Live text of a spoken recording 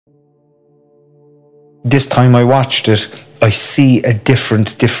This time I watched it, I see a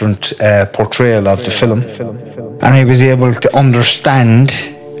different portrayal of the film. And I was able to understand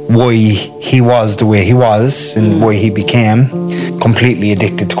why he was the way he was and why he became completely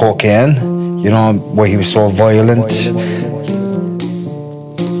addicted to cocaine. You know, why he was so violent.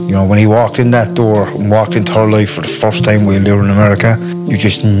 You know, when he walked in that door and walked into her life for the first time while they were in America, you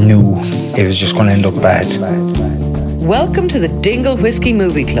just knew it was just going to end up bad. Welcome to the Dingle Whiskey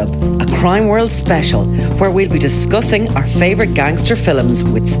Movie Club, a Crime World special where we'll be discussing our favourite gangster films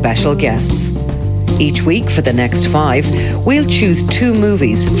with special guests. Each week for the next 5, we'll choose 2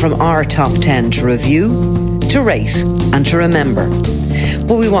 movies from our top 10 to review, to rate and to remember.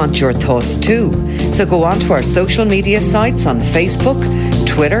 But we want your thoughts too, so go on to our social media sites on Facebook,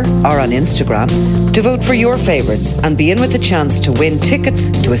 Twitter or on Instagram to vote for your favourites and be in with a chance to win tickets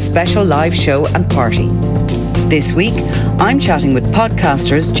to a special live show and party. This week, I'm chatting with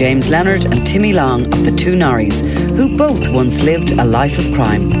podcasters James Leonard and Timmy Long of the Two Norries, who both once lived a life of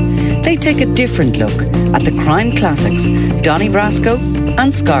crime. They take a different look at the crime classics Donnie Brasco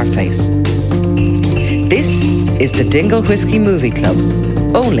and Scarface. This is the Dingle Whiskey Movie Club,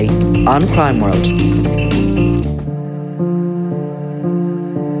 only on Crime World.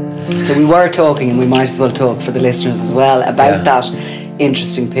 So we were talking, and we might as well talk for the listeners as well, about that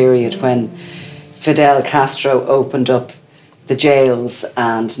interesting period when Fidel Castro opened up the jails.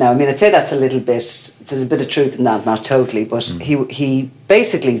 And now, I mean, I'd say that's a little bit, there's a bit of truth in that, not totally, but he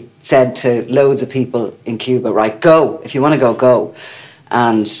basically said to loads of people in Cuba, right, go, if you want to go, go.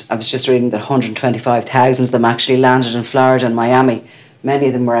 And I was just reading that 125,000 of them actually landed in Florida and Miami. Many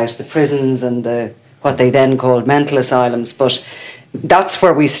of them were out of the prisons and the what they then called mental asylums. But that's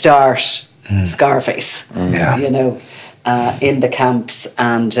where we start Scarface, you know, in the camps.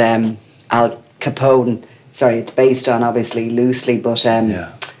 And Al Capone, sorry, it's based on obviously loosely, but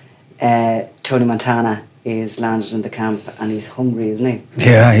Tony Montana is landed in the camp and he's hungry, isn't he?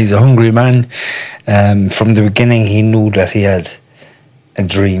 Yeah, he's a hungry man. From the beginning, he knew that he had a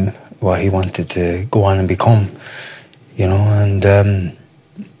dream, what he wanted to go on and become, you know, and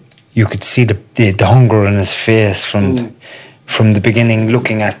you could see the hunger in his face from the beginning,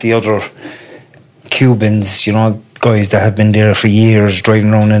 looking at the other Cubans, you know, guys that have been there for years,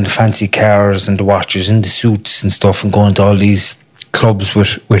 driving around in the fancy cars and the watches and the suits and stuff, and going to all these clubs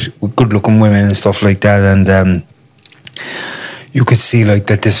with good-looking women and stuff like that. And you could see like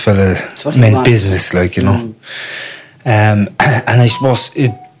that this fella meant business, like, you know. And I suppose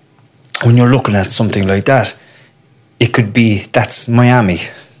when you're looking at something like that, it could be, that's Miami.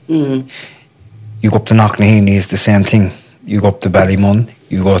 You go up to Knocknaheeny, it's the same thing. You go up to Ballymun,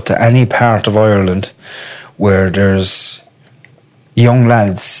 you go to any part of Ireland where there's young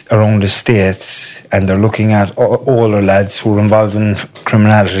lads around the States and they're looking at older lads who are involved in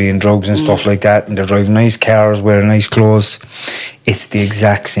criminality and drugs and stuff like that, and they're driving nice cars, wearing nice clothes. It's the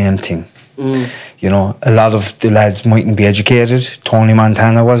exact same thing. You know, a lot of the lads mightn't be educated. Tony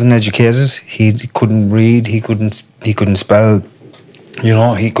Montana wasn't educated. He couldn't read, he couldn't spell, you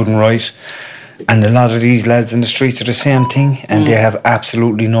know, he couldn't write. And a lot of these lads in the streets are the same thing, and they have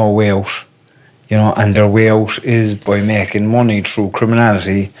absolutely no way out. You know, and their way out is by making money through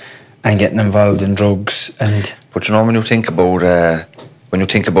criminality and getting involved in drugs. But you know, when you think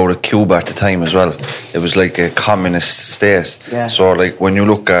about Cuba at the time as well, it was like a communist state. Yeah. So like when you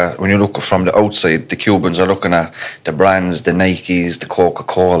look from the outside, the Cubans are looking at the brands, the Nikes, the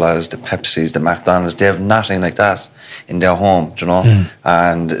Coca-Colas, the Pepsis, the McDonald's. They have nothing like that in their home, you know.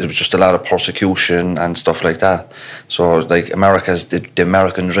 And it was just a lot of persecution and stuff like that. So like America's the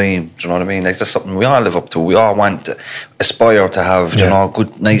American dream, do you know what I mean? Like that's something we all live up to. We all want to aspire to have, you know,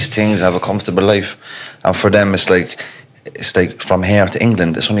 good, nice things, have a comfortable life. And for them, it's like from here to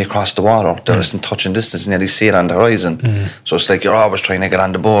England, it's only across the water. There isn't touching distance, and you see it on the horizon. So it's like you're always trying to get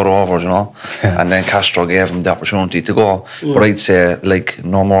on the boat over, you know. And then Castro gave him the opportunity to go. But I'd say like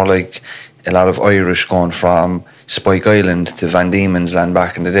no more like a lot of Irish going from Spike Island to Van Diemen's Land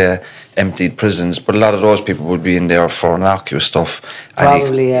back in the day, emptied prisons, but a lot of those people would be in there for innocuous stuff.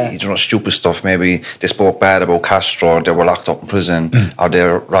 Probably, you know, stupid stuff. Maybe they spoke bad about Castro, or they were locked up in prison, or they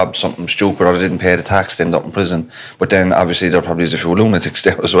robbed something stupid, or they didn't pay the tax, they ended up in prison. But then obviously there probably is a few lunatics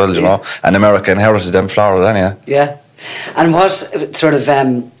there as well, you know. And America inherited them Florida, anyhow. Yeah. And what sort of, how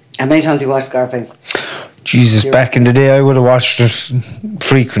many times have you watched Scarface? Jesus, back in the day I would have watched it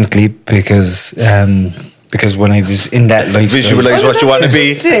frequently because when I was in that life, visualise what you want to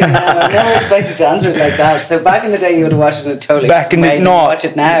be. I never expected to answer it like that. So back in the day, you would have watched it in a totally different way. No, watch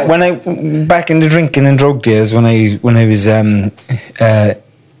it now. Back in the drinking and drug days, when I was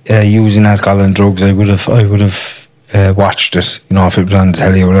using alcohol and drugs, I would have watched it. You know, if it was on the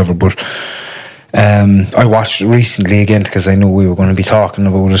telly or whatever. But I watched it recently again because I knew we were going to be talking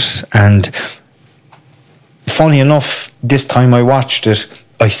about it. And funny enough, this time I watched it,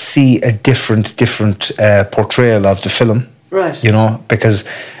 I see a different portrayal of the film. Right. You know, because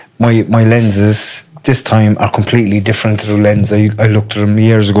my lenses this time are completely different to the lens I looked at them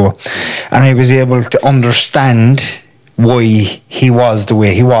years ago. And I was able to understand why he was the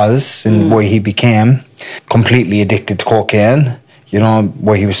way he was and why he became completely addicted to cocaine, you know,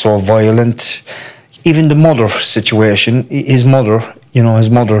 why he was so violent. Even the mother situation, his mother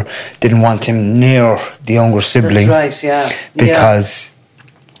didn't want him near the younger sibling. That's right, yeah.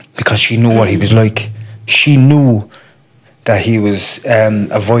 Because she knew what he was like. She knew that he was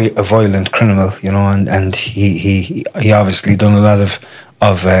a violent criminal, you know, and he obviously done a lot of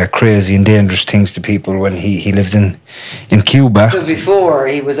crazy and dangerous things to people when he lived in Cuba. So before,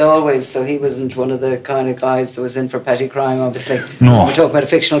 he wasn't one of the kind of guys that was in for petty crime, obviously. No. We're talking about a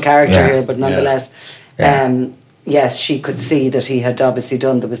fictional character here, but nonetheless, Yeah. yes, she could see that he had obviously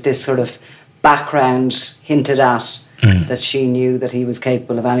done, there was this sort of background hinted at that she knew that he was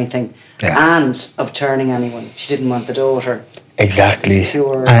capable of anything and of turning anyone. She didn't want the daughter. Exactly.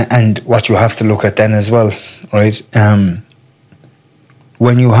 Secure. And what you have to look at then as well, right?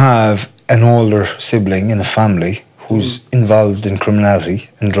 When you have an older sibling in a family who's involved in criminality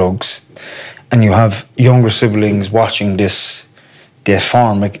and drugs, and you have younger siblings watching this, they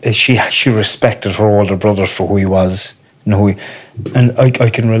form, like, she respected her older brother for who he was and I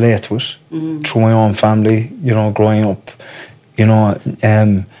can relate to it through my own family, you know, growing up, you know,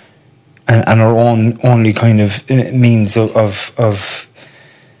 and our own only kind of means of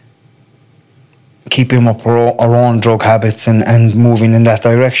keeping up our own drug habits and moving in that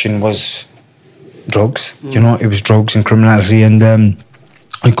direction was drugs. You know, it was drugs and criminality, and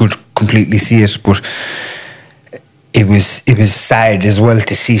I could completely see it, but it was sad as well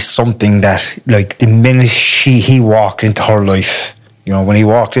to see something that, like, the minute he walked into her life, you know, when he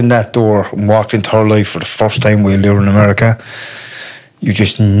walked in that door and walked into her life for the first time while they were in America, you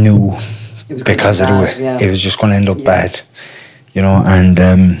just knew because it was just going to end up bad, you know. And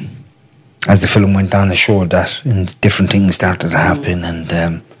as the film went on, it showed that, and different things started to happen,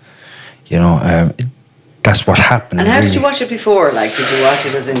 and you know, that's what happened. And how did you watch it before? Like, did you watch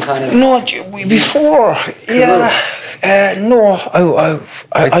it as in kind of... No, before, no,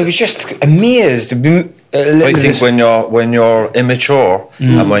 I was just amazed. I think when you're immature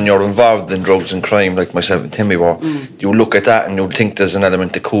and when you're involved in drugs and crime, like myself and Timmy were, you look at that and you think there's an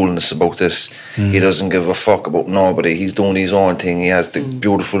element of coolness about this. He doesn't give a fuck about nobody. He's doing his own thing. He has the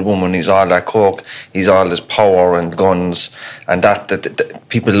beautiful woman. He's all that coke. He's all this power and guns, and that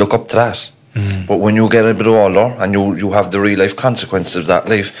people look up to that. But when you get a bit older and you have the real life consequences of that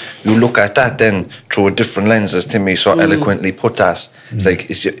life, you look at that then through a different lens, as Timmy so eloquently put that. It's like,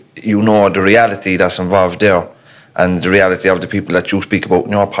 you know, the reality that's involved there, and the reality of the people that you speak about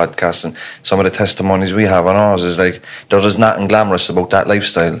in your podcast, and some of the testimonies we have on ours is like, there is nothing glamorous about that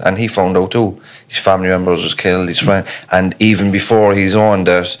lifestyle. And he found out too. His family members was killed, his friend, and even before he's on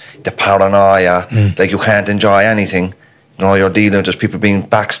that, the paranoia, like, you can't enjoy anything. You know, you're dealing with just people being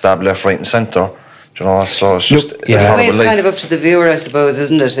backstabbed left, right and centre. You know, so it's just... In a way, it's kind of up to the viewer, I suppose,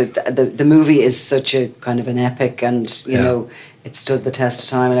 isn't it? The movie is such a kind of an epic, and, you know, it stood the test of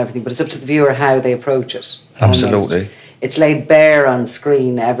time and everything, but it's up to the viewer how they approach it. Absolutely. Almost. It's laid bare on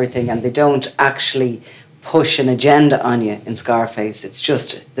screen, everything, and they don't actually push an agenda on you in Scarface. It's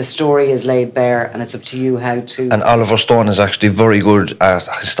just the story is laid bare, and it's up to you how to... And Oliver Stone is actually very good at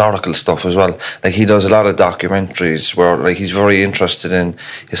historical stuff as well. Like, he does a lot of documentaries where, like, he's very interested in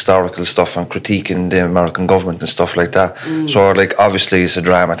historical stuff and critiquing the American government and stuff like that. So, like, obviously it's a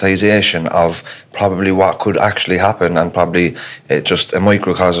dramatisation of probably what could actually happen, and probably just a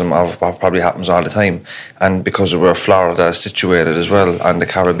microcosm of what probably happens all the time. And because of where Florida is situated as well, and the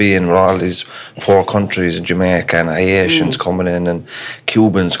Caribbean, where all these poor countries, and Jamaica and Haitians coming in and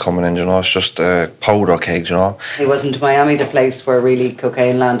Cubans coming in, you know, it's just a powder keg, you know. It wasn't Miami the place where really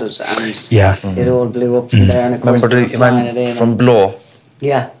cocaine landed, and it all blew up from there, and of course remember the man from Blow?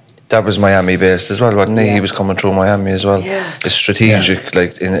 Yeah. That was Miami based as well, wasn't he? He was coming through Miami as well. Yeah. It's strategic,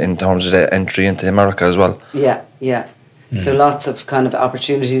 like in terms of the entry into America as well. Yeah. So lots of kind of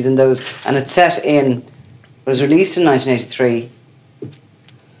opportunities in those, and it's set in, it was released in 1983.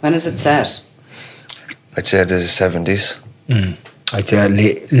 When is it set? I'd say the 70s. I'd say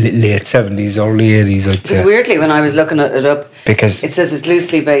late 70s, early 80s, I'd say. Because weirdly, when I was looking it up, because it says it's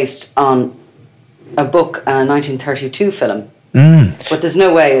loosely based on a book and a 1932 film. But there's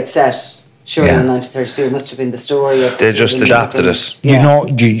no way it's set, surely, in 1932. It must have been the story of... They just adapted it. Yeah.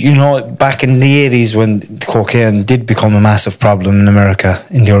 You know, back in the 80s when cocaine did become a massive problem in America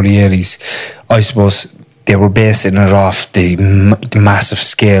in the early 80s, I suppose they were basing it off the massive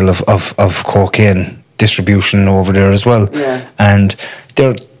scale of cocaine distribution over there as well. Yeah. And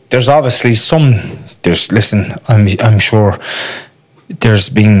there's obviously listen, I'm sure there's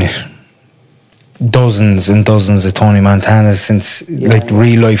been dozens and dozens of Tony Montanas since,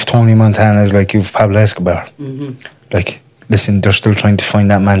 real life Tony Montanas, like you've Pablo Escobar. Mm-hmm. Like, listen, they're still trying to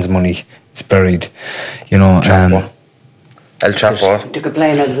find that man's money. It's buried, you know. El Chapo. Took a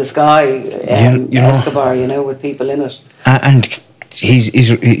plane out of the sky, Escobar, with people in it. And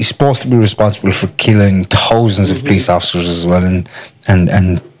he's supposed to be responsible for killing thousands of police officers as well,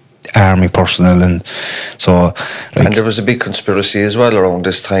 and army personnel, and so. And there was a big conspiracy as well around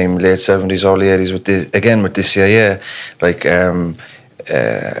this time, late 70s, early 80s, with the CIA,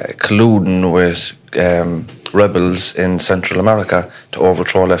 colluding with rebels in Central America to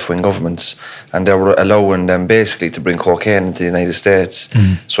overthrow left-wing governments, and they were allowing them basically to bring cocaine into the United States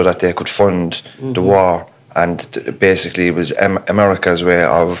so that they could fund the war. And basically it was America's way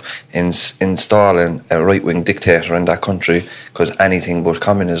of installing a right-wing dictator in that country, because anything but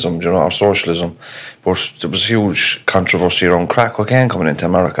communism, or socialism. But there was huge controversy around crack cocaine coming into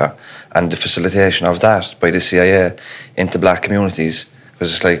America and the facilitation of that by the CIA into black communities,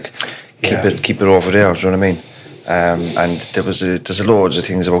 because it's like, keep it over there, do you know what I mean? And there's loads of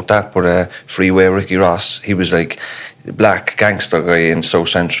things about that, but Freeway Ricky Ross, he was like a black gangster guy in South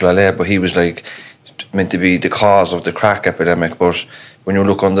Central LA, but he was like meant to be the cause of the crack epidemic, but when you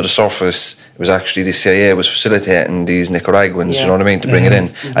look under the surface, it was actually the CIA was facilitating these Nicaraguans, you know what I mean, to bring it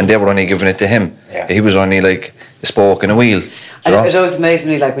in, and they were only giving it to him. He was only like a spoke in a wheel. And it always amazes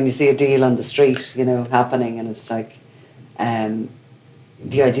me, like when you see a deal on the street, happening, and it's like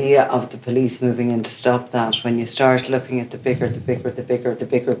the idea of the police moving in to stop that. When you start looking at the bigger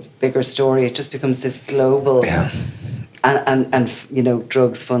story, it just becomes this global. And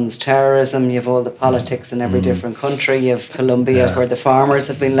drugs funds terrorism. You have all the politics in every different country. You have Colombia where the farmers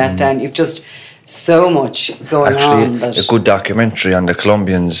have been let down. You've just so much going on. Actually, a good documentary on the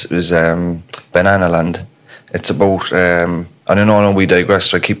Colombians is Banana Land. It's about, I don't know, we digress,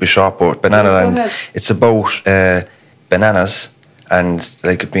 so I keep it short, but Banana Land, it's about bananas and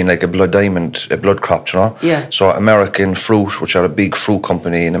like it being like a blood diamond, a blood crop, Yeah. So American Fruit, which are a big fruit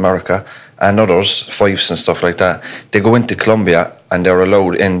company in America, and others, Fifes and stuff like that, they go into Colombia and they're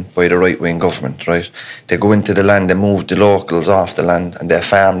allowed in by the right-wing government, right? They go into the land, they move the locals off the land, and they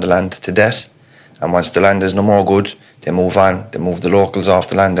farm the land to death. And once the land is no more good, they move on, they move the locals off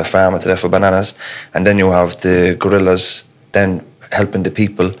the land, they farm it to death for bananas. And then you have the guerrillas then helping the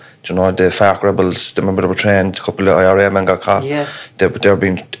people. Do you know, the FARC rebels, remember they were trained, a couple of IRA men got caught. Yes.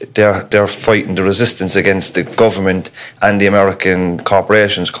 They're fighting the resistance against the government and the American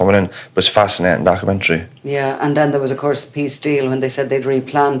corporations coming in. But it's a fascinating documentary. Yeah, and then there was, of course, the peace deal when they said they'd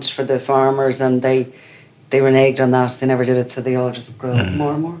replant for the farmers, and they reneged on that. They never did it, so they all just grow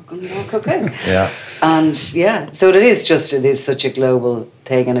more and more cocaine. Yeah. And so it is such a global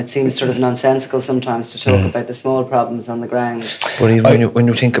thing, and it seems sort of nonsensical sometimes to talk about the small problems on the ground. But even when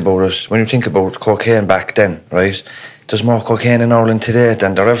you think about it, when you think about cocaine back then, right? There's more cocaine in Ireland today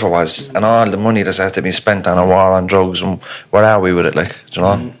than there ever was, and all the money that's had to be spent on a war on drugs, and where are we with it? Like, do you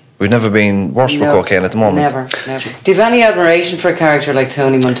know? We've never been worse with cocaine at the moment. Never. Do you have any admiration for a character like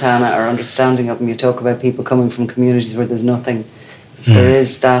Tony Montana, or understanding of him? You talk about people coming from communities where there's nothing. There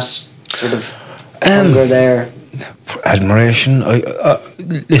is that sort of hunger there. Admiration.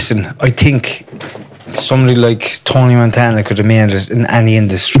 Listen, I think somebody like Tony Montana could have made it in any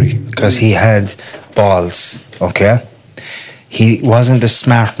industry because he had balls, okay? He wasn't a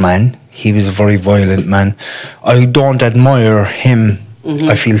smart man. He was a very violent man. I don't admire him.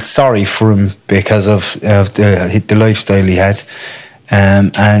 I feel sorry for him because of the lifestyle he had,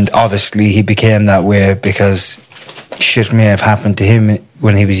 and obviously he became that way because shit may have happened to him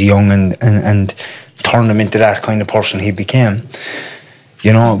when he was young and turned him into that kind of person he became,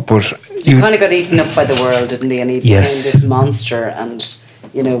 but he kind of got eaten up by the world, didn't he? And he became this monster, and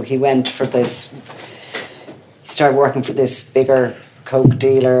he went for this, he started working for this bigger coke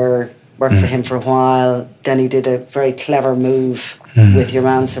dealer, worked for him for a while, then he did a very clever move with your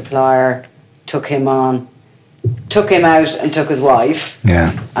man supplier, took him out and took his wife,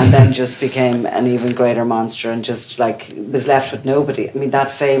 and then just became an even greater monster and just like was left with nobody. I mean, that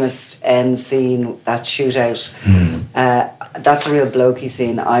famous end scene, that shootout, that's a real blokey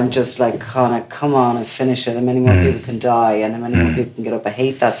scene. I'm just like, Connor, come on and finish it. How many more people can die and how many more people can get up? I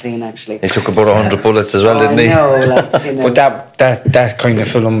hate that scene, actually. He took about 100 bullets as well, didn't he? But that kind of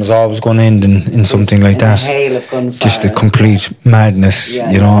film was always going to end in something like that. A hail of gunfire. Just a complete madness,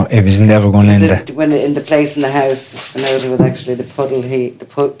 it was never going to end. When in the place in the house this out with actually the puddle. The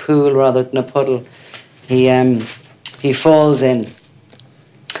pool rather than a puddle. He falls in.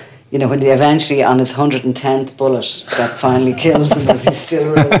 You know, when they eventually, on his 110th bullet, that finally kills him as he's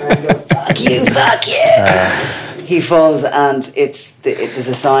still rolling around going, fuck you. He falls, and there's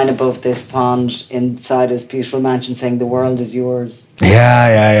a sign above this pond inside his beautiful mansion saying, "The world is yours."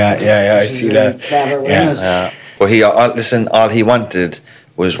 Yeah. I see really that. Clever, wasn't it? Yeah. But all he wanted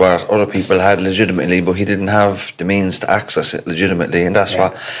was what other people had legitimately, but he didn't have the means to access it legitimately, and that's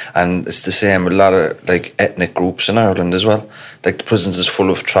and it's the same with a lot of like ethnic groups in Ireland as well. Like the prisons is full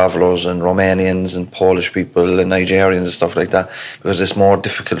of travellers and Romanians and Polish people and Nigerians and stuff like that, because it's more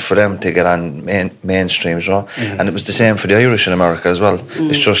difficult for them to get on mainstreams, you know? And it was the same for the Irish in America as well.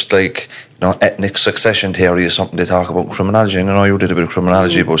 It's just like, you know, ethnic succession theory is something they talk about in criminology, and I know you did a bit of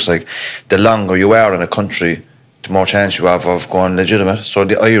criminology, but it's like the longer you are in a country, the more chance you have of going legitimate. So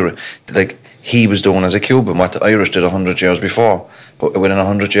the Irish, like he was doing as a Cuban what the Irish did 100 years before, but within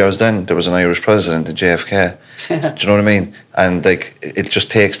 100 years then there was an Irish president, the JFK. Do you know what I mean? And like it just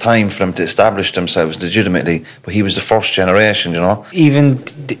takes time for them to establish themselves legitimately, but he was the first generation, you know. Even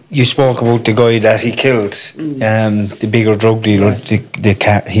you spoke about the guy that he killed, the bigger drug dealer.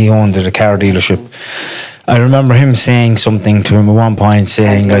 He owned a car dealership. I remember him saying something to him at one point,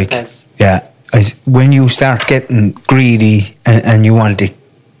 saying like, when you start getting greedy and you want to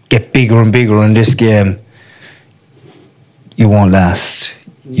get bigger and bigger in this game, you won't last.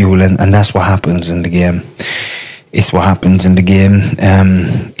 You will, and that's what happens in the game. It's what happens in the game.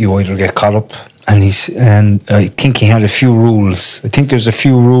 You either get caught up, and I think he had a few rules. I think there's a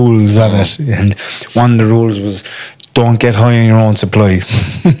few rules on it, and one of the rules was don't get high on your own supply.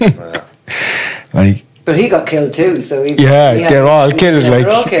 Like. But he got killed too, so they're all killed.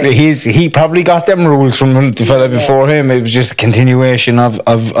 He probably got them rules from the fella before him. It was just a continuation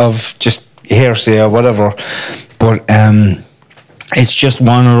of just hearsay or whatever. But it's just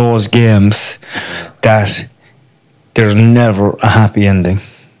one of those games that there's never a happy ending.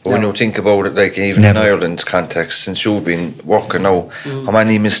 But when you think about it, like even in Ireland's context, since you've been working now, how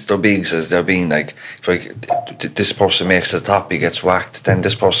many Mr. Bigs has there been? Like this person makes the top, he gets whacked. Then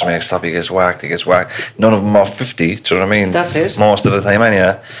this person makes the top, he gets whacked. None of them are 50. Do you know what I mean? That's it. Most of the time,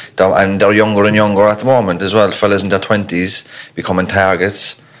 anyway. And they're younger and younger at the moment as well. Fellas in their 20s becoming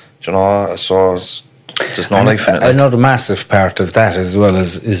targets. Do you know? So there's no life in it. Another massive part of that as well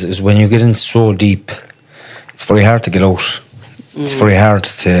is when you get in so deep, it's very hard to get out. It's very hard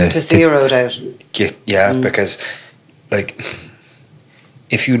to zero it out. Because like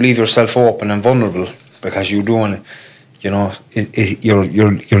if you leave yourself open and vulnerable, because you're doing, you know, you're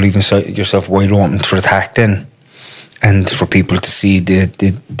leaving yourself wide open for attack then, and for people to see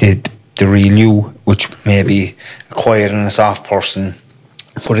the real you, which may be a quiet and a soft person,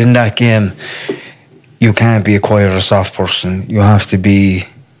 but in that game you can't be a quiet or soft person. You have to be.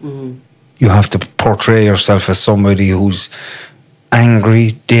 You have to portray yourself as somebody who's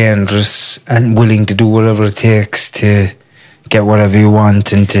angry, dangerous, and willing to do whatever it takes to get whatever you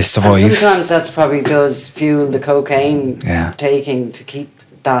want and to survive. And sometimes that probably does fuel the cocaine taking to keep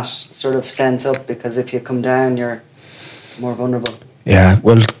that sort of sense up, because if you come down, you're more vulnerable. Yeah,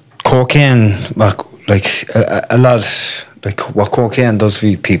 well, cocaine, like a lot, like what cocaine does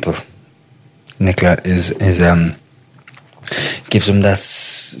for people, Nicola, is gives them that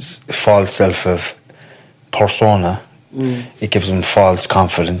false self of persona. It gives them false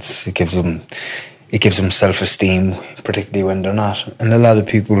confidence. It gives them self-esteem, particularly when they're not. And a lot of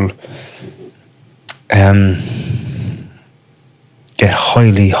people get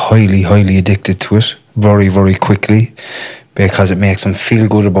highly addicted to it very, very quickly, because it makes them feel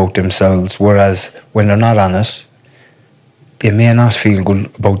good about themselves. Whereas when they're not on it, they may not feel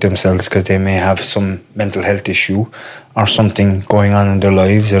good about themselves because they may have some mental health issue or something going on in their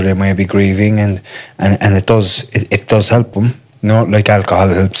lives, or they may be grieving, and it does help them. You know, like alcohol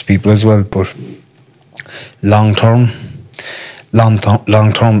helps people as well, but long term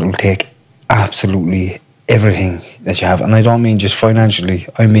it will take absolutely everything that you have. And I don't mean just financially,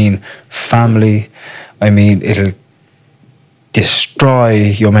 I mean family, I mean it'll destroy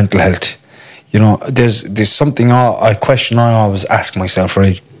your mental health. You know, there's something I always ask myself,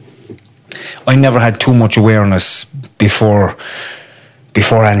 right? I never had too much awareness before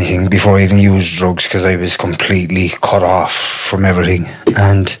anything, before I even used drugs, because I was completely cut off from everything.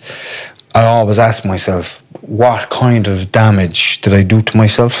 And I always ask myself, what kind of damage did I do to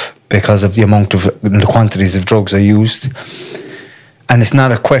myself because of the quantities of drugs I used? And it's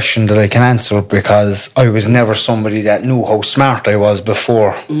not a question that I can answer, because I was never somebody that knew how smart I was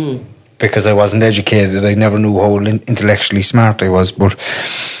before. Because I wasn't educated, I never knew how intellectually smart I was. But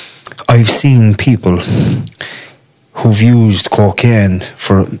I've seen people who've used cocaine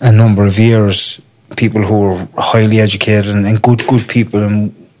for a number of years, people who are highly educated and good people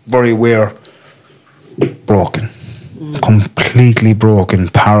and very aware, broken. Completely broken,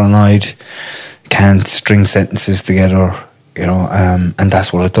 paranoid, can't string sentences together, you know, and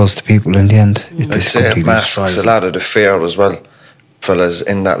that's what it does to people in the end. I'd say it masks a lot of the fear as well. Fellas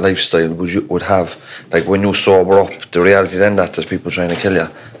in that lifestyle would have, like when you sober up, the reality then that there's people trying to kill you,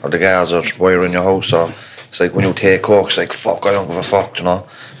 or the guards are wiring your house, or it's like when you take coke, it's like, fuck, I don't give a fuck, you know.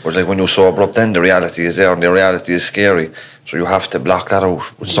 Whereas like when you sober up, then the reality is there, and the reality is scary. So you have to block that out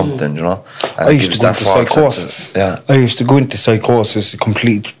with something, you know. And I used to go into psychosis. I used to go into psychosis,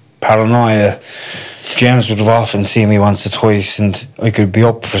 complete paranoia. James would have often seen me once or twice, and I could be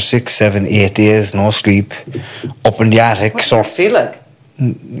up for 6, 7, 8 days, no sleep, up in the attic. What does it feel like?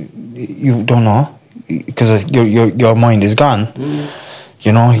 You don't know, because your mind is gone.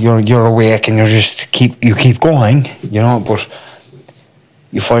 You know, you're awake and you keep going. You know, but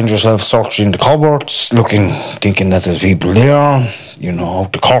you find yourself searching the cupboards, thinking that there's people there. You know,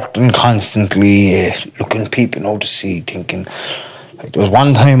 the curtain constantly looking, peeping out to see, thinking. Like, there was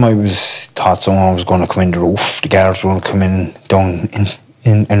one time I thought someone was going to come in the roof. The guards were going to come in down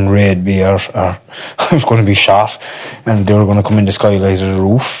in raid me, or I was going to be shot, and they were going to come in the skylight of the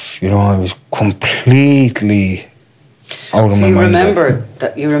roof. You know, I was completely out of my mind.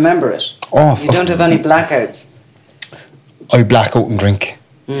 You remember it? Oh, you don't have any blackouts? I black out and drink.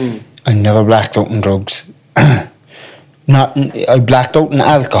 I never blacked out in drugs. I blacked out in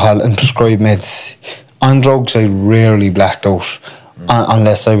alcohol and prescribed meds. On drugs, I rarely blacked out.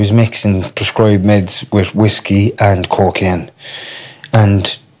 Unless I was mixing prescribed meds with whiskey and cocaine.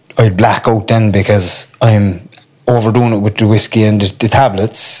 And I'd black out then because I'm overdoing it with the whiskey and the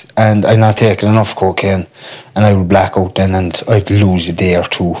tablets, and I'm not taking enough cocaine, and I would black out then, and I'd lose a day or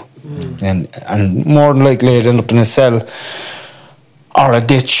two. And more than likely I'd end up in a cell or a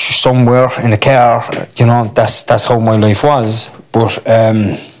ditch somewhere in a car. You know, that's how my life was. But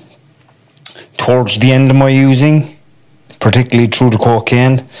towards the end of my using, particularly through the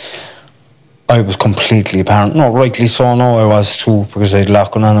cocaine, I was completely apparent. No, rightly so, no, I was too, because I had a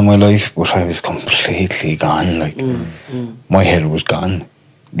lot going on in my life, but I was completely gone, like, my head was gone,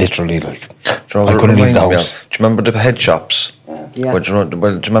 literally, like, I couldn't leave the house. Do you remember the head shops? Yeah. Do you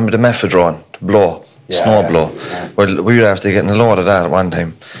remember the mephedrone, the blow, snow blow? Yeah. Well, we were after getting a load of that at one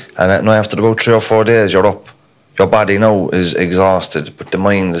time, and now after about 3 or 4 days, you're up. Your body now is exhausted, but the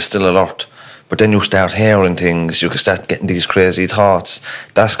mind is still alert. But then you start hearing things, you can start getting these crazy thoughts.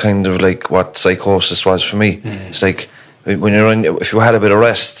 That's kind of like what psychosis was for me. It's like, when if you had a bit of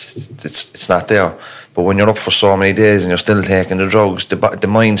rest, it's not there. But when you're up for so many days and you're still taking the drugs, the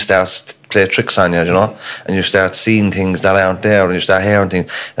mind starts to play tricks on you, you know? And you start seeing things that aren't there, and you start hearing things,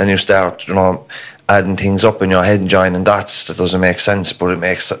 and you start, you know, adding things up in your head and joining dots that doesn't make sense, but it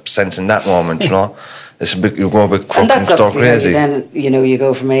makes sense in that moment, you know? It's a bit, you go a bit fucking stark crazy. Then, you know, you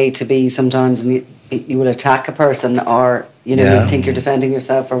go from A to B sometimes, and you will attack a person, or, you know, you think you're defending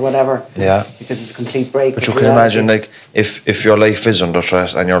yourself or whatever. Yeah. Because it's a complete break. But you can imagine, like, if your life is under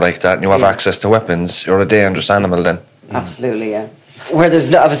threat and you're like that and you have access to weapons, you're a dangerous animal then. Absolutely, yeah. Where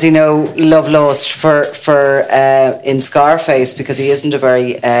there's obviously no love lost for in Scarface, because he isn't a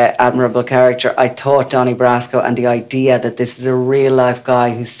very admirable character. I thought Donnie Brasco, and the idea that this is a real life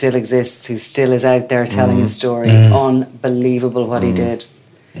guy who still exists, who still is out there telling his story, unbelievable what he did.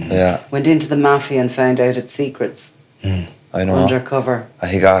 Yeah. Went into the mafia and found out its secrets. I know. Undercover. And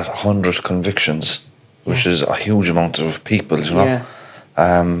he got 100 convictions, which is a huge amount of people, you know.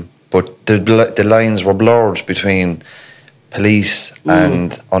 Yeah. But the lines were blurred between police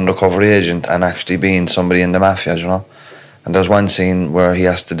and undercover agent and actually being somebody in the mafia, you know. And there's one scene where he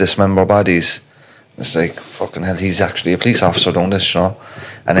has to dismember bodies. It's like, fucking hell, he's actually a police officer doing this, you know.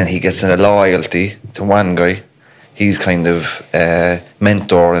 And then he gets in a loyalty to one guy. He's kind of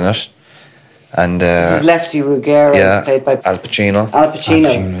mentor in it. And this is Lefty Ruggiero, played by Al Pacino. Al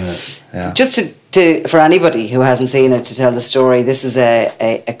Pacino. Yeah. Just to for anybody who hasn't seen it, to tell the story, this is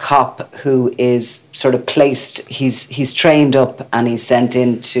a cop who is sort of placed. He's trained up and he's sent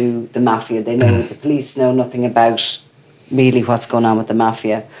into the mafia. They know the police know nothing about really what's going on with the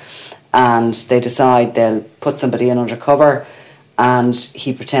mafia, and they decide they'll put somebody in undercover, and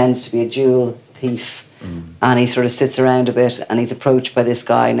he pretends to be a jewel thief, and he sort of sits around a bit, and he's approached by this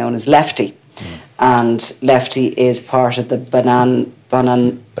guy known as Lefty. And Lefty is part of the Bonanno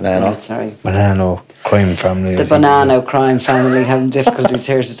crime family. The Bonanno crime family having difficulties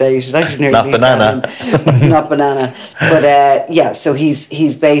here today. You should actually nearly Not leave banana. that in. Not banana. But yeah, so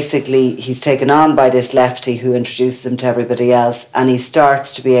he's basically, he's taken on by this lefty who introduces him to everybody else, and he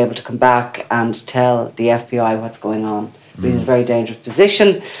starts to be able to come back and tell the FBI what's going on. He's in a very dangerous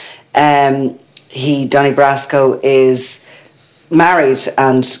position. Donnie Brasco is married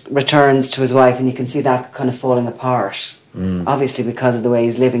and returns to his wife, and you can see that kind of falling apart. Obviously, because of the way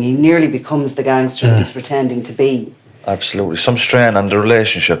he's living, he nearly becomes the gangster he's pretending to be. Absolutely, some strain on the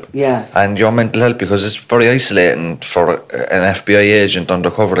relationship. Yeah. And your mental health, because it's very isolating for an FBI agent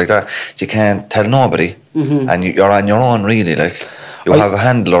undercover like that. You can't tell nobody, and you're on your own, really. Like, you have a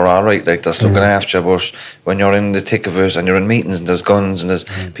handler, all right, like, that's looking after you, but when you're in the thick of it and you're in meetings and there's guns and there's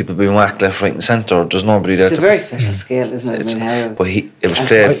people being whacked left, right and centre, there's nobody there. It's a very special skill, isn't it? But it was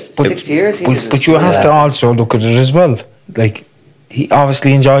played... 6 years he did it. But you have to also look at it as well. Like, he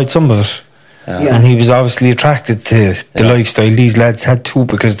obviously enjoyed some of it. Yeah. And he was obviously attracted to the lifestyle these lads had too,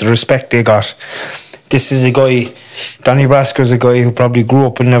 because the respect they got. This is a guy, Donnie Brasco is a guy who probably grew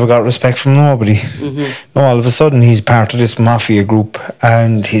up and never got respect from nobody. Now all of a sudden he's part of this mafia group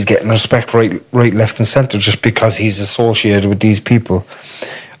and he's getting respect right, left and centre just because he's associated with these people.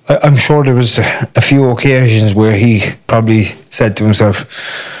 I'm sure there was a few occasions where he probably said to himself,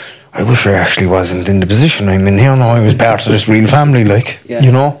 I wish I actually wasn't in the position I'm in here now. I was part of this real family, like,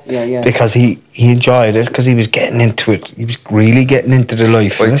 you know? Yeah. Because he enjoyed it, because he was getting into it. He was really getting into the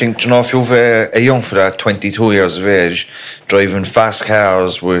life. I think, you know, if you've a young fella, 22 years of age, driving fast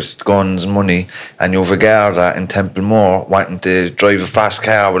cars with guns and money, and you've a Garda in Templemore wanting to drive a fast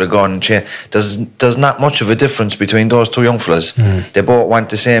car with a gun and chain, there's not much of a difference between those two young fellas. They both want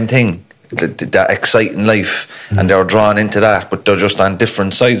the same thing. That exciting life, and they're drawn into that, but they're just on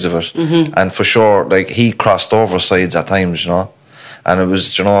different sides of it. And for sure, like, he crossed over sides at times, you know. And it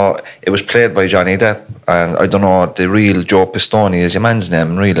was, you know, it was played by Johnny Depp, and I don't know the real Joe Pistone is your man's name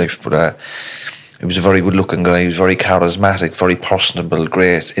in real life, but he was a very good looking guy. He was very charismatic, very personable,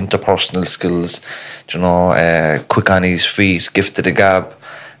 great interpersonal skills, you know, quick on his feet, gifted a gab,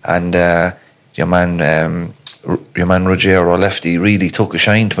 and your man Ruggiero Lefty really took a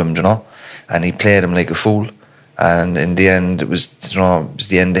shine to him, you know. And he played him like a fool, and in the end it was, you know, it was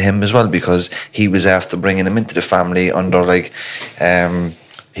the end of him as well, because he was after bringing him into the family under, like,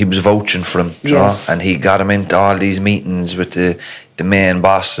 he was vouching for him, you know, and he got him into all these meetings with the main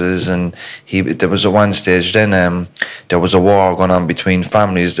bosses, and there was at one stage then there was a war going on between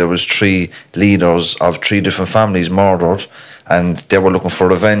families. There was 3 leaders of 3 different families murdered, and they were looking for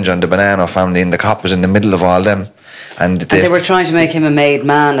revenge on the Bonanno family, and the cop was in the middle of all them. And they were trying to make him a made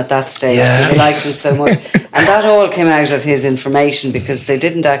man at that stage. Yeah. They liked him so much. And that all came out of his information, because they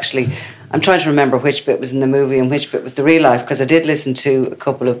didn't actually... I'm trying to remember which bit was in the movie and which bit was the real life, because I did listen to a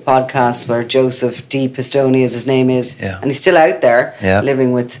couple of podcasts where Joseph D. Pistone, as his name is, and he's still out there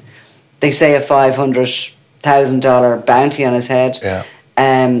living with, they say, a $500,000 bounty on his head.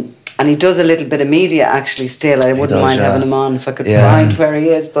 And he does a little bit of media, actually, still. I wouldn't mind having him on if I could find where he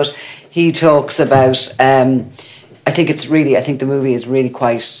is. But he talks about... I think the movie is really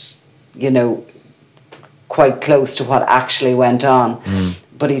quite, you know, quite close to what actually went on.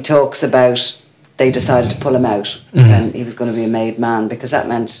 But he talks about they decided to pull him out and he was going to be a made man, because that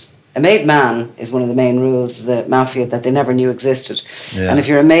meant a made man is one of the main rules of the mafia that they never knew existed. And if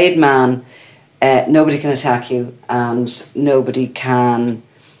you're a made man, nobody can attack you, and nobody can,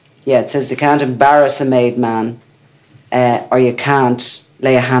 it says you can't embarrass a made man, or you can't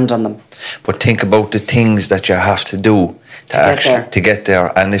lay a hand on them. But think about the things that you have to do to get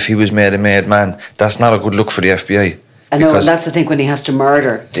there. And if he was made a made man, that's not a good look for the FBI. I know, and that's the thing, when he has to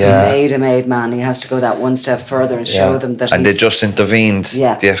murder to be made a made man, he has to go that one step further and show them that. And they just intervened.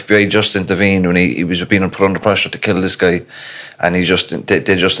 The FBI just intervened when he was being put under pressure to kill this guy, and they just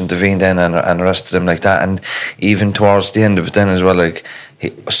intervened then and arrested him like that. And even towards the end of it then as well, like,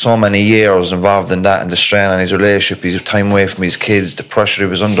 so many years involved in that, and the strain on his relationship, his time away from his kids, the pressure he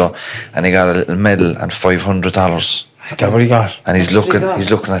was under, and he got a little medal and $500. That's what he got. And he's looking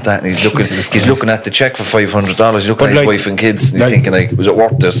at that, and he's looking at the check for $500. He's looking at his wife and kids, and he's thinking, like, was it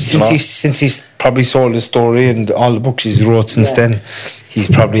worth it? Since he's probably sold his story and all the books he's wrote since then, he's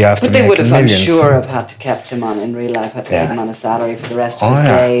probably after making millions. But they would have, I'm sure, have had to kept him on in real life, had to keep him on a salary for the rest of his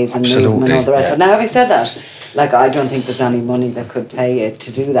days and move him and all the rest of it. Now, having said that, like, I don't think there's any money that could pay you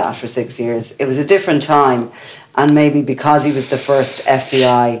to do that for 6 years. It was a different time, and maybe because he was the first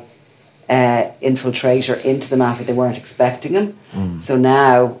FBI infiltrator into the mafia, they weren't expecting him. So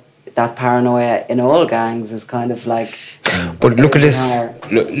now that paranoia in all gangs is kind of like... But look at this.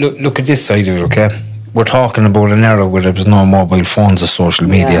 Look at this side of it, okay? We're talking about an era where there was no mobile phones or social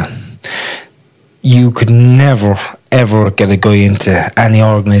media. you could never, ever get a guy into any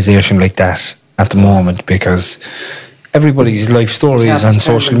organisation like that at the moment, because everybody's life story is on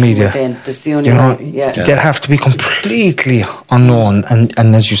social media. That's the only way. Yeah. They have to be completely unknown,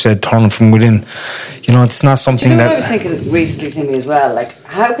 and as you said, turn from within. You know, it's not something what that. I was thinking recently to me as well. Like,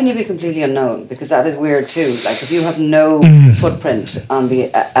 how can you be completely unknown? Because that is weird too. Like, if you have no footprint on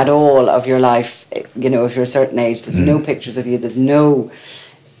the at all of your life, you know, if you're a certain age, there's no pictures of you. There's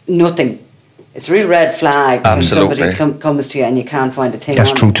nothing. It's a real red flag Absolutely. when somebody comes to you and you can't find a thing. That's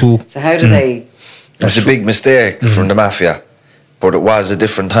on true them. too. So how do they? It was a big mistake from the mafia, but it was a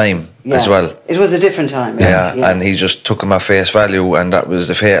different time as well. It was a different time. Yeah, and he just took him at face value, and that was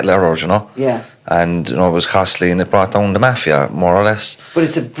the fatal error, you know. Yeah. And you know, it was costly, and it brought down the mafia more or less. But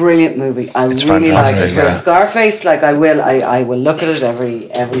it's a brilliant movie. It's really like fantastic, it. Whereas yeah. Scarface, like I will look at it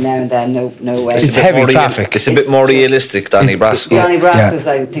every now and then. No way. It's heavy traffic. It's a bit more realistic, Donnie Brasco. Donnie Brasco's,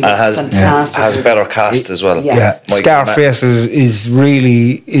 I think, is fantastic. Has better cast as well. Yeah. Scarface is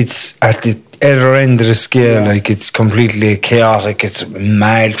really, it's at the other end of the scale. Like, it's completely chaotic. It's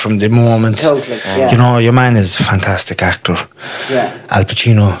mad from the moment. Totally. You know, your man is a fantastic actor. Yeah. Al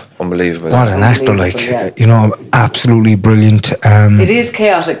Pacino. Unbelievable. What an actor! Like, yeah. you know, absolutely brilliant. It is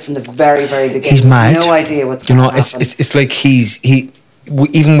chaotic from the very, very beginning. He's mad. No idea what's you going know. to happen. It's like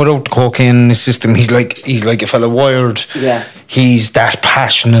even without cocaine in his system, he's like a fella wired. Yeah. He's that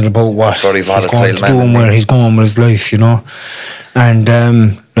passionate about what Very he's volatile going to man, do and isn't where he? he's going with his life. You know,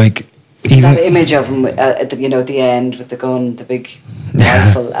 and like even that image of him at the end with the gun, the big Yeah.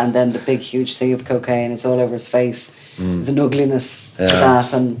 rifle, and then the big huge thing of cocaine. It's all over his face. There's an ugliness to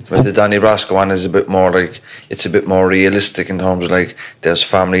that, and But the Donnie Brasco one is a bit more like, it's a bit more realistic in terms of like there's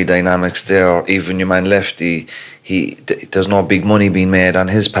family dynamics there. Even your man Lefty, there's no big money being made on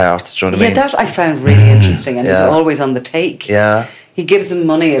his part. Do you know what I mean? that I found really interesting, and he's Yeah. always on the take. Yeah. He gives him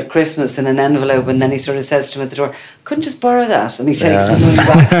money at Christmas in an envelope, and then he sort of says to him at the door, "Couldn't just borrow that?" And he takes the money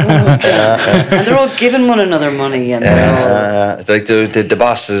back. And they're all giving one another money, and they're all Like the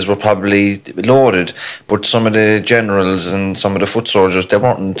bosses were probably loaded, but some of the generals and some of the foot soldiers, they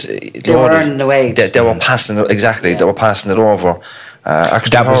weren't loaded. They were earning the wage. They were passing it, exactly. They were passing it over.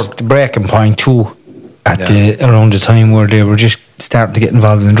 Actually, that was the breaking point too. Around the time where they were just starting to get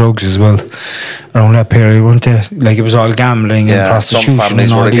involved in drugs as well. Around that period, weren't they? Like, it was all gambling and prostitution. Some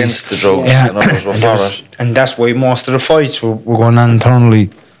families and all were these. against the drugs, Yeah. and others were for it. And that's why most of the fights were going on internally.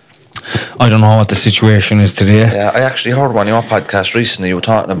 I don't know what the situation is today. Yeah, I actually heard one of your podcasts recently. You were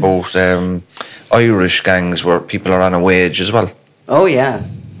talking about Irish gangs where people are on a wage as well. Oh yeah.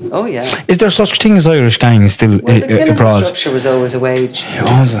 Is there such thing as Irish gangs still Well, the killing abroad? structure was always a wage.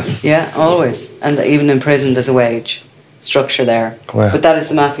 Was it? Yeah, always. And even in prison, there's a wage structure there. Wow. But that is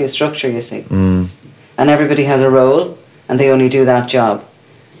the mafia structure, you see. And everybody has a role, and they only do that job.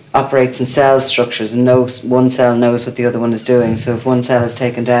 Operates in cell structures, and one cell knows what the other one is doing. So if one cell is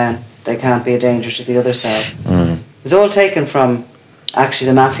taken down, they can't be a danger to the other cell. It's all taken from actually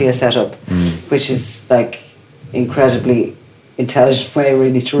the mafia setup, which is like incredibly intelligent way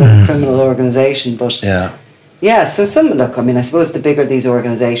really to run a criminal organisation. But so look, I mean, I suppose the bigger these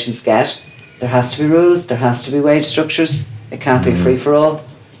organisations get, there has to be rules, there has to be wage structures. It can't be free for all.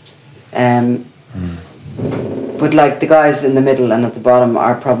 But like the guys in the middle and at the bottom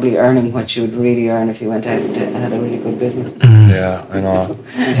are probably earning what you would really earn if you went out and had a really good business. Yeah, I know.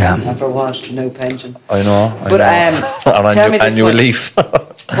 Yeah. And for what? No pension. I know. But tell me this annual one. leave.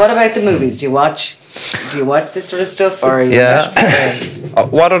 What about the movies? Do you watch this sort of stuff, or are you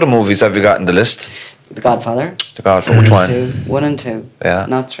What other movies have you got on the list? The Godfather? The Godfather, which one? 1 and 2. Yeah.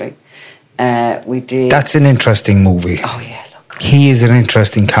 Not 3. We did. That's an interesting movie. Oh yeah, look. He is an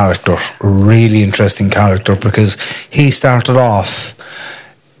interesting character, a really interesting character, because he started off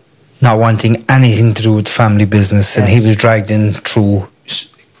not wanting anything to do with the family business, and he was dragged in through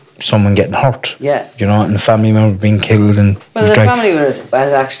someone getting hurt. Yeah. You know, and a family member being killed, and Well, the family was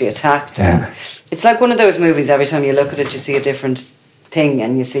actually attacked. Yeah. It's like one of those movies. Every time you look at it, you see a different thing,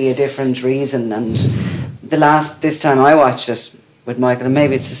 and you see a different reason. And this time I watched it with Michael, and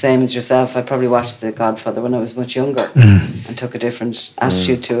maybe it's the same as yourself. I probably watched The Godfather when I was much younger and took a different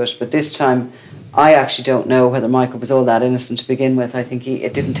attitude to it. But this time, I actually don't know whether Michael was all that innocent to begin with. I think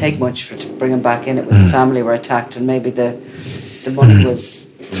it didn't take much to bring him back in. It was the family were attacked, and maybe the money was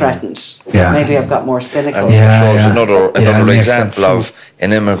threatened. Yeah. Maybe I've got more cynical. And it shows another makes example sense. of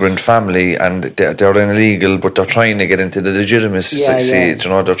an immigrant family, and they're illegal, but they're trying to get into the legitimacy. You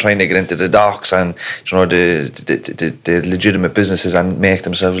know, they're trying to get into the docks and you know the legitimate businesses and make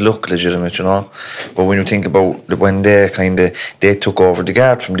themselves look legitimate. You know, but when you think about when they took over the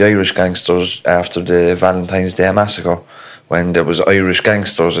guard from the Irish gangsters after the Valentine's Day massacre, when there was Irish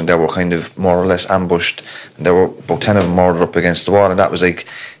gangsters and they were kind of more or less ambushed, and there were about 10 of them murdered up against the wall, and that was like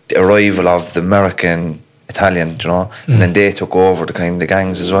the arrival of the American Italian, you know, and then they took over the kind of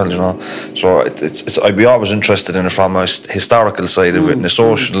gangs as well, you know. So it's I'd be always interested in it from a historical side of it and the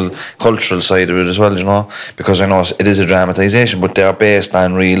social, cultural side of it as well, you know, because I know it is a dramatisation, but they are based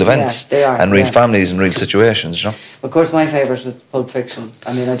on real events and real families and real situations, you know. Of course, my favourite was Pulp Fiction.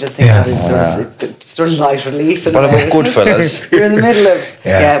 I mean, I just think that is it's sort of light relief. What about Goodfellas? You're in the middle of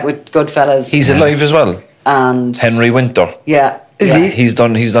with Goodfellas. He's alive as well. And Henry Winter. Yeah. Is he? He's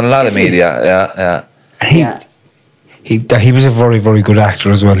done a lot of media. Yeah. And he was a very, very good actor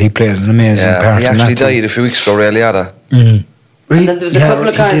as well. He played an amazing part. He actually died a few weeks ago, Ray Liotta. And then there was a couple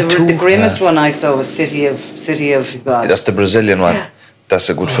of the grimmest one I saw was City of God. That's the Brazilian one. Yeah. That's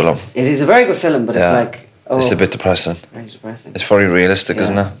a good film. It is a very good film, but it's like it's a bit depressing. Very depressing. It's very realistic,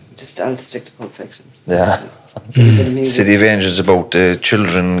 isn't it? I'll stick to Pulp Fiction. Yeah. City of Angels is about the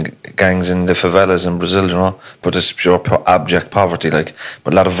children gangs in the favelas in Brazil, you know, but it's pure abject poverty, like,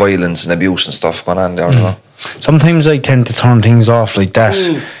 but a lot of violence and abuse and stuff going on there, you know. Sometimes I tend to turn things off like that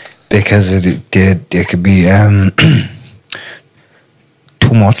because they could be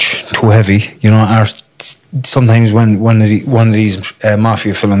too much, too heavy, you know. Or sometimes when one of these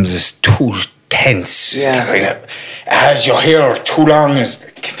mafia films is too tense, kind of, as your hair too long, is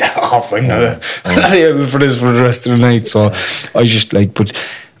get that off. I'm not able for this for the rest of the night. So I just like, but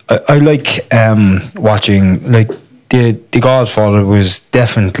I like watching like. The Godfather was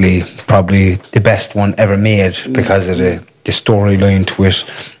definitely probably the best one ever made because of the storyline to it.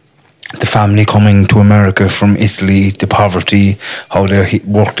 The family coming to America from Italy, the poverty, how they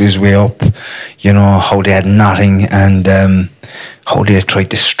worked his way up, you know, how they had nothing, and how they tried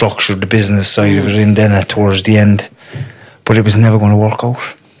to structure the business side of it, and then towards the end. But it was never going to work out.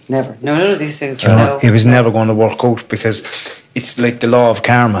 Never. No, none of these things. It was never going to work out because it's like the law of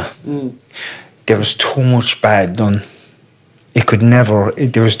karma. There was too much bad done. It could never.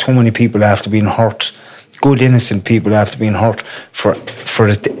 There was too many people after being hurt, good innocent people after being hurt,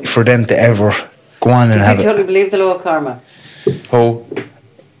 for them to ever go on and have. Do you totally believe the law of karma? Oh,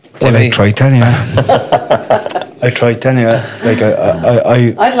 well, I tried telling you. Like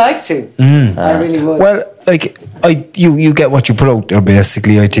I'd like to. I really would. Well, like you get what you put out there.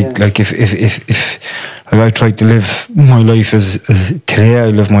 Basically, I think like if like I try to live my life as today, I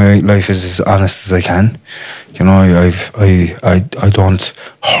live my life as honest as I can. You know, I don't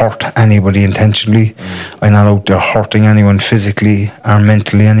hurt anybody intentionally. I'm not out there hurting anyone physically or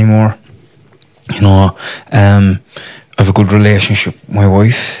mentally anymore. You know, I have a good relationship with my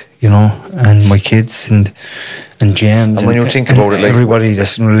wife, you know, and my kids and James. And when you think about it, like everybody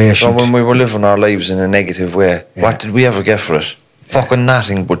that's in relation. So when we were living our lives in a negative way, what did we ever get for it? Fucking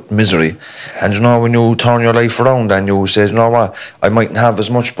nothing but misery. And you know, when you turn your life around and you say, you know what, I mightn't have as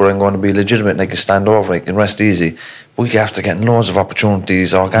much, but I'm going to be legitimate and I can stand over, I can rest easy. We have to get loads of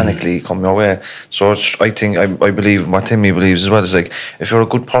opportunities organically come your way. So I believe what Timmy believes as well is like, if you're a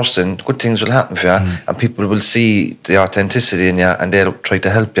good person, good things will happen for you, and people will see the authenticity in you, and they'll try to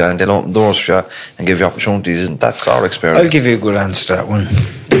help you, and they'll open doors for you and give you opportunities. And that's our experience. I'll give you a good answer to that one.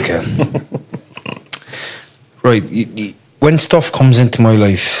 Okay. Right. When stuff comes into my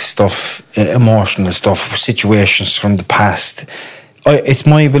life, emotional stuff, situations from the past, it's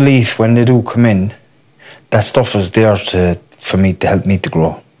my belief when they do come in, that stuff is there for me to help me to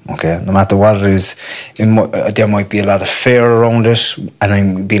grow. Okay, no matter what it is, there might be a lot of fear around it, and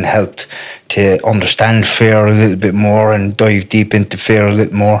I'm being helped to understand fear a little bit more and dive deep into fear a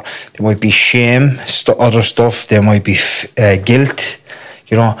little more. There might be shame, other stuff. There might be guilt.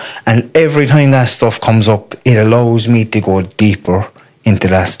 You know, and every time that stuff comes up, it allows me to go deeper into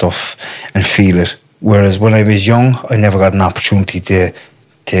that stuff and feel it. Whereas when I was young, I never got an opportunity to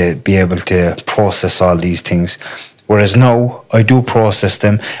be able to process all these things. Whereas now, I do process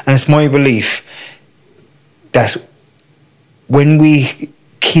them. And it's my belief that when we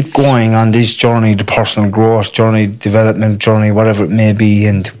keep going on this journey, the personal growth journey, development journey, whatever it may be,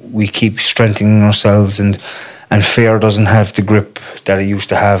 and we keep strengthening ourselves, and fear doesn't have the grip that it used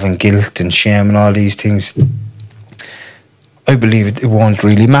to have, and guilt and shame and all these things, I believe it won't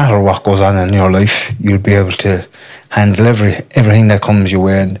really matter what goes on in your life. You'll be able to handle everything that comes your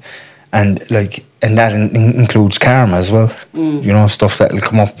way, and that includes karma as well. You know, stuff that'll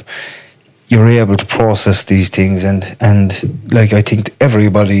come up. You're able to process these things, and like I think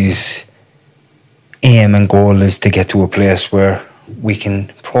everybody's aim and goal is to get to a place where we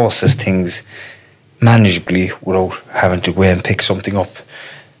can process things manageably without having to go and pick something up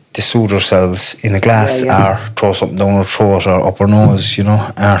to soothe ourselves in a glass, or throw something down our throat or up our nose, you know,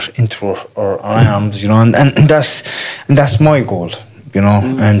 or into our arms, you know, and that's my goal, you know,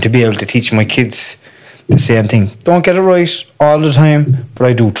 and to be able to teach my kids the same thing. Don't get it right all the time, but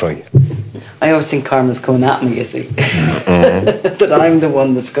I do try. I always think karma's coming at me, you see. That I'm the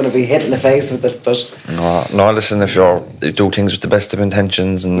one that's going to be hit in the face with it, but... No, listen, if you do things with the best of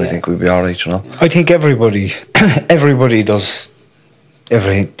intentions, and I think we'll be all right, you know. I think everybody does.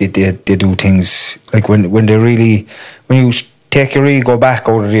 They do things, like when you take your ego back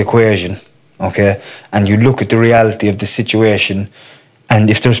out of the equation, okay, and you look at the reality of the situation, and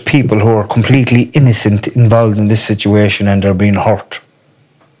if there's people who are completely innocent involved in this situation and they're being hurt,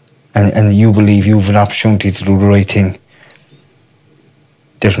 and you believe you have an opportunity to do the right thing,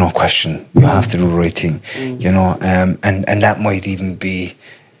 there's no question. You have to do the right thing, you know, and that might even be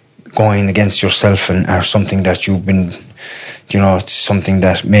going against yourself or something that you've been, you know, something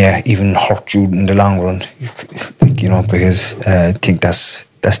that may even hurt you in the long run, you know, because I think that's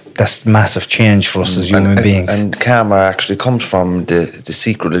massive change for us as human beings. And karma actually comes from the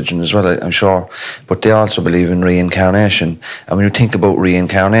Sikh religion as well, I'm sure. But they also believe in reincarnation. And when you think about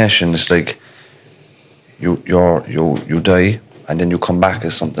reincarnation, it's like you die and then you come back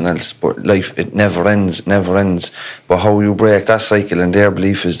as something else. But life, it never ends. But how you break that cycle, and their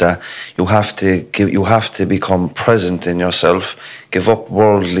belief is that you have to become present in yourself, give up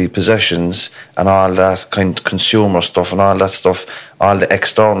worldly possessions and all that kind of consumer stuff and all that stuff, all the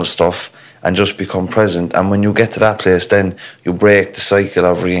external stuff, and just become present. And when you get to that place, then you break the cycle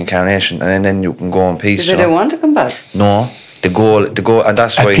of reincarnation, and then you can go in peace. So they don't want to come back? No. The goal, and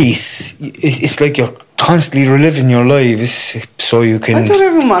that's why... peace. It's like you're constantly reliving your lives so you can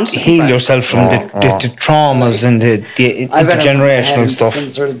heal yourself from the traumas and the intergenerational stuff. Some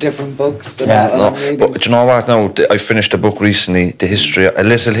sort of different books. But you know what? Now I finished a book recently, a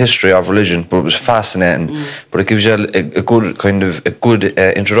little history of religion, but it was fascinating. But it gives you a good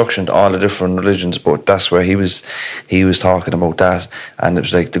introduction to all the different religions. But that's where he was talking about that, and it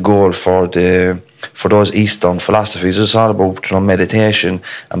was like the goal for those Eastern philosophies. It's all about, you know, meditation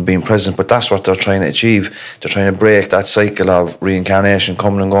and being present, but that's what they're trying to achieve. They're trying to break that cycle of reincarnation,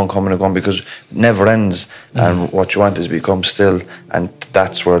 coming and going, because it never ends. And what you want is become still, and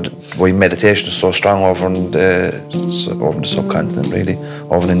that's why meditation is so strong over in the subcontinent, really,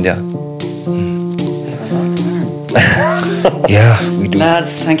 over in India. Yeah, we do.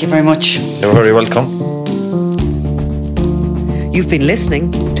 Lads, thank you very much. You're very welcome. You've been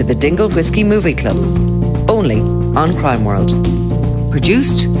listening to the Dingle Whiskey Movie Club, only on Crime World.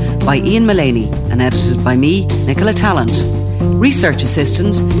 Produced by Ian Mullaney and edited by me, Nicola Tallant. Research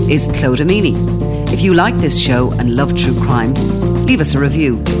assistant is Claude Amini. If you like this show and love true crime, leave us a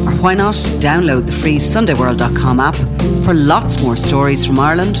review, or why not download the free SundayWorld.com app for lots more stories from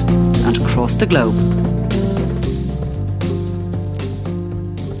Ireland and across the globe.